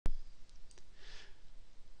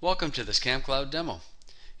Welcome to this Camcloud demo.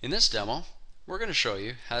 In this demo, we're going to show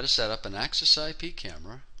you how to set up an Access IP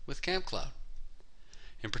camera with Camcloud.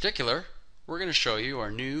 In particular, we're going to show you our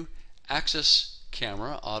new Access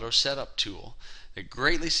Camera Auto Setup tool that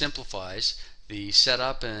greatly simplifies the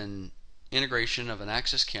setup and integration of an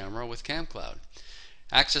Access camera with Camcloud.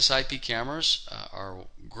 Access IP cameras are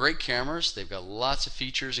great cameras. They've got lots of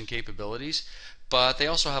features and capabilities, but they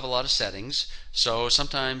also have a lot of settings. So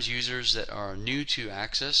sometimes users that are new to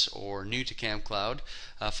Access or new to Camcloud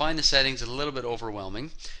find the settings a little bit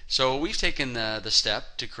overwhelming. So we've taken the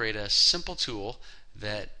step to create a simple tool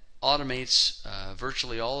that automates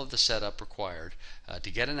virtually all of the setup required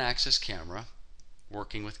to get an Access camera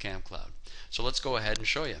working with Camcloud. So let's go ahead and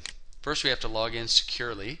show you. First, we have to log in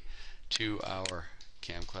securely to our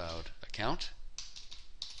Camcloud account.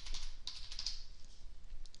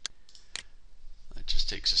 That just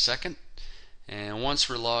takes a second. And once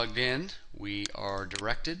we're logged in, we are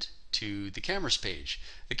directed to the cameras page.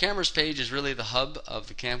 The cameras page is really the hub of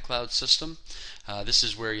the Camcloud system. This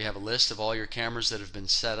is where you have a list of all your cameras that have been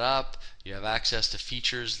set up. You have access to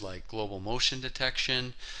features like global motion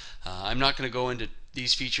detection. I'm not going to go into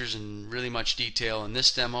these features in really much detail in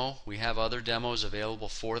this demo. We have other demos available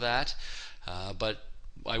for that. But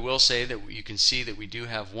I will say that you can see that we do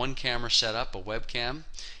have one camera set up, a webcam,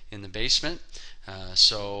 in the basement.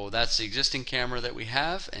 So that's the existing camera that we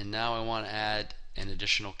have, and now I want to add an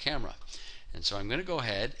additional camera. And so I'm going to go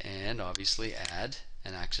ahead and obviously add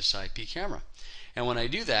an Access IP camera. And when I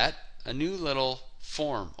do that, a new little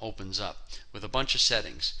form opens up with a bunch of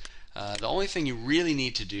settings. The only thing you really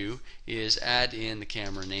need to do is add in the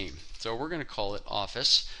camera name. So we're going to call it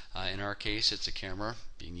Office. In our case, it's a camera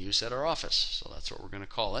being used at our office, so that's what we're going to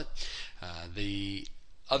call it. The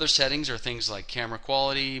other settings are things like camera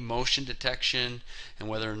quality, motion detection, and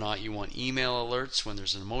whether or not you want email alerts when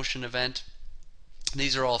there's a motion event.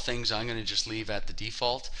 These are all things I'm going to just leave at the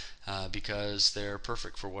default because they're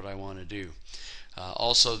perfect for what I want to do.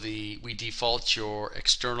 Also, we default your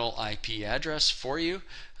external IP address for you.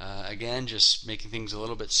 Again, just making things a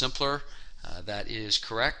little bit simpler. That is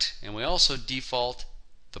correct. And we also default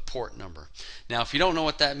the port number. Now, if you don't know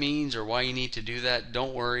what that means or why you need to do that,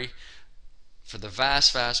 don't worry. For the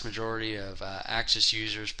vast majority of Access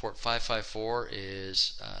users, port 554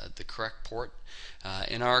 is the correct port.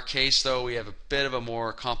 In our case, though, we have a bit of a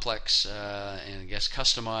more complex and I guess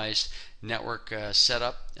customized network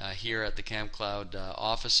setup here at the Camcloud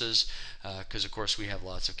offices because, of course, we have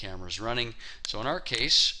lots of cameras running. So in our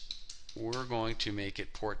case, we're going to make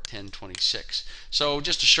it port 1026. So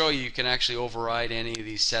just to show you, you can actually override any of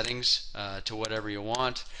these settings to whatever you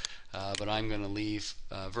want. But I'm going to leave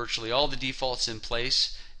virtually all the defaults in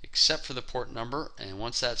place except for the port number, and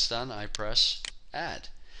once that's done, I press Add.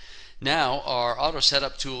 Now our auto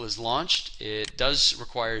setup tool is launched. It does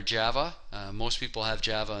require Java. Most people have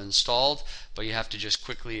Java installed, but you have to just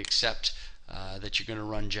quickly accept that you're going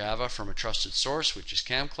to run Java from a trusted source, which is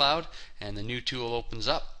Camcloud, and the new tool opens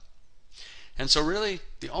up. And so really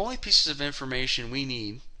the only pieces of information we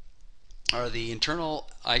need are the internal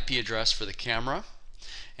IP address for the camera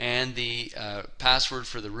and the password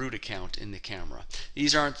for the root account in the camera.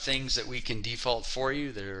 These aren't things that we can default for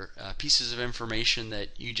you. They're pieces of information that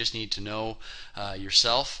you just need to know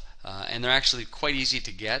yourself, and they're actually quite easy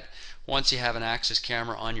to get. Once you have an Access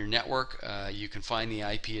camera on your network, you can find the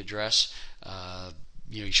IP address.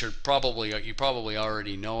 You probably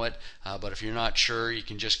already know it, but if you're not sure, you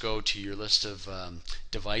can just go to your list of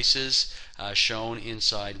devices shown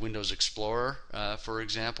inside Windows Explorer, for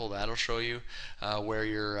example. That'll show you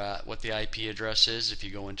where what the IP address is if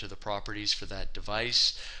you go into the properties for that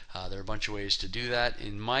device. There are a bunch of ways to do that.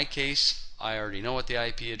 In my case, I already know what the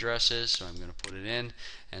IP address is, so I'm going to put it in,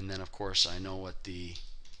 and then of course I know what the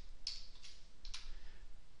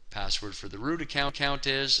password for the root account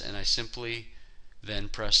is, and I simply then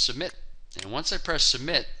press Submit. And once I press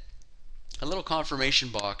Submit, a little confirmation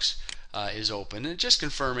box is open, and just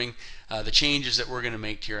confirming the changes that we're going to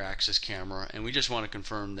make to your Access camera, and we just want to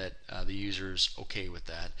confirm that the user's okay with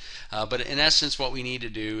that. But in essence, what we need to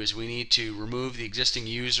do is we need to remove the existing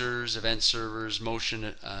users, event servers,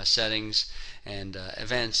 motion settings, and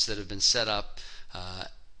events that have been set up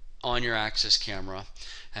on your Access camera,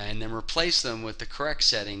 and then replace them with the correct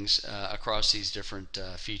settings across these different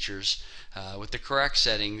features with the correct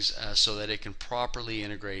settings so that it can properly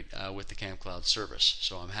integrate with the Camcloud service.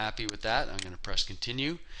 So I'm happy with that. I'm going to press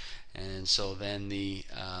continue, and so then the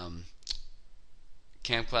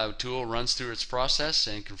Camcloud tool runs through its process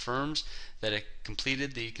and confirms that it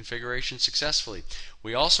completed the configuration successfully.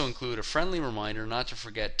 We also include a friendly reminder not to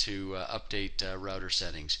forget to update router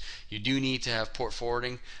settings. You do need to have port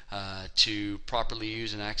forwarding to properly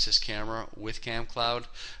use and access camera with Camcloud.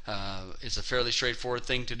 It's a fairly straightforward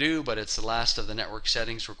thing to do, but it's the last of the network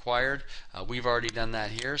settings required. We've already done that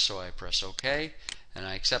here, so I press OK and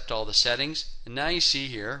I accept all the settings, and now you see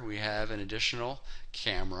here we have an additional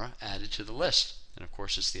camera added to the list, and of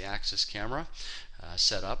course it's the access camera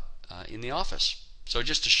set up in the office. So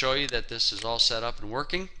just to show you that this is all set up and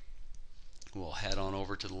working, we'll head on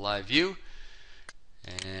over to the live view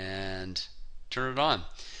and turn it on.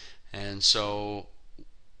 And so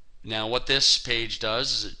now what this page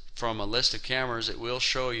does is, from a list of cameras, it will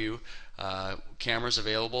show you cameras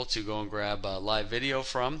available to go and grab live video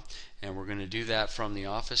from, and we're going to do that from the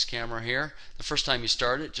office camera here. The first time you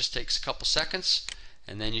start it just takes a couple seconds,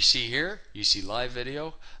 and then you see here, you see live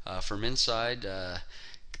video from inside the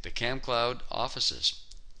Camcloud offices.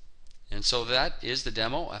 And so that is the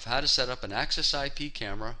demo of how to set up an Access IP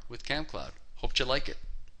camera with Camcloud. Hope you like it.